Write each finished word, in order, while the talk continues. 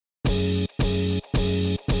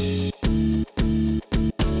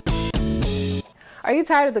Are you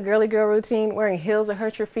tired of the girly girl routine, wearing heels that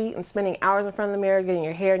hurt your feet and spending hours in front of the mirror getting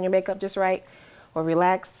your hair and your makeup just right? Well,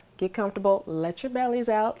 relax, get comfortable, let your bellies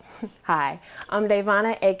out. Hi, I'm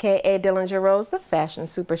Davonna, aka Dillinger Rose, the fashion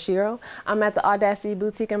superhero. I'm at the Audacity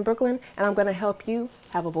Boutique in Brooklyn, and I'm going to help you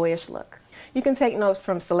have a boyish look. You can take notes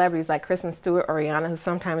from celebrities like Kristen Stewart or Rihanna, who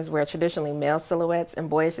sometimes wear traditionally male silhouettes and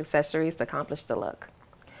boyish accessories to accomplish the look.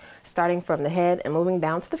 Starting from the head and moving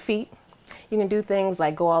down to the feet, you can do things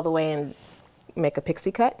like go all the way and make a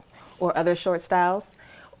pixie cut or other short styles.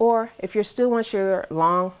 Or if you still want your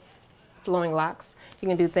long flowing locks, you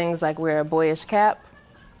can do things like wear a boyish cap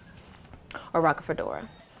or rock a fedora.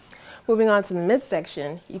 Moving on to the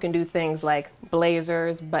midsection, you can do things like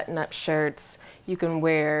blazers, button-up shirts. You can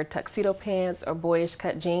wear tuxedo pants or boyish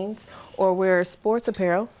cut jeans, or wear sports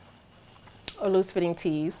apparel or loose-fitting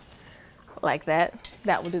tees like that.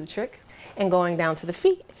 That will do the trick. And going down to the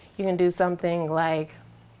feet, you can do something like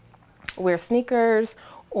wear sneakers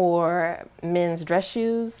or men's dress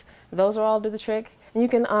shoes. Those will all do the trick. And you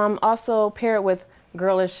can also pair it with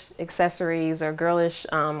girlish accessories or girlish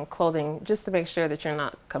clothing, just to make sure that you're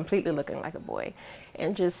not completely looking like a boy,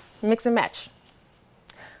 and just mix and match.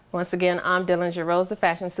 Once again, I'm Dillinger Rose, the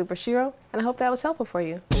fashion superhero, and I hope that was helpful for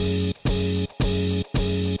you.